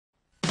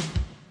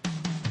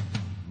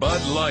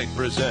Bud Light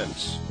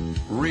presents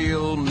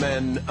Real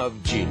Men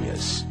of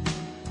Genius.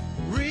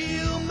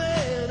 Real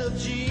men of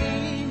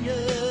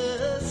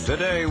genius.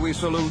 Today we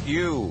salute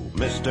you,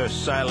 Mr.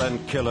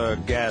 Silent Killer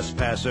Gas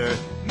Passer.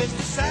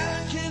 Mr.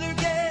 Silent Killer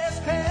Gas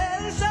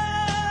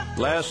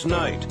Passer. Last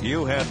night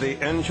you had the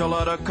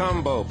enchilada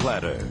combo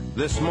platter.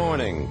 This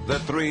morning, the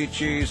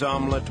 3-cheese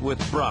omelet with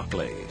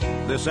broccoli.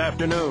 This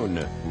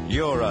afternoon,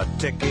 you're a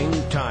ticking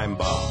time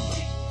bomb.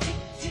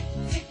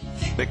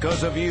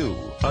 Because of you,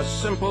 a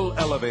simple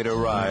elevator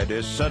ride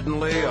is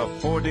suddenly a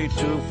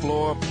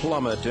 42-floor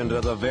plummet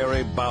into the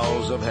very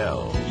bowels of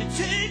hell. You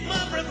take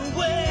my breath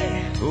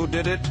away. Who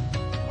did it?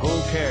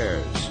 Who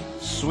cares?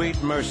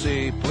 Sweet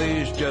mercy,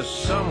 please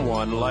just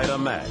someone light a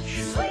match.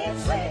 Sweet,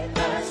 sweet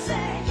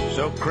mercy.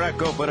 So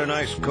crack open an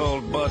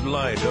ice-cold Bud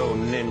Light, oh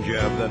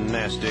ninja of the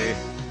nasty.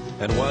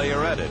 And while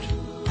you're at it,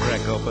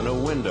 crack open a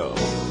window.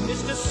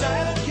 Mr.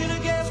 Silent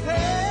Killer Gas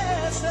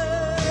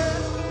Passer.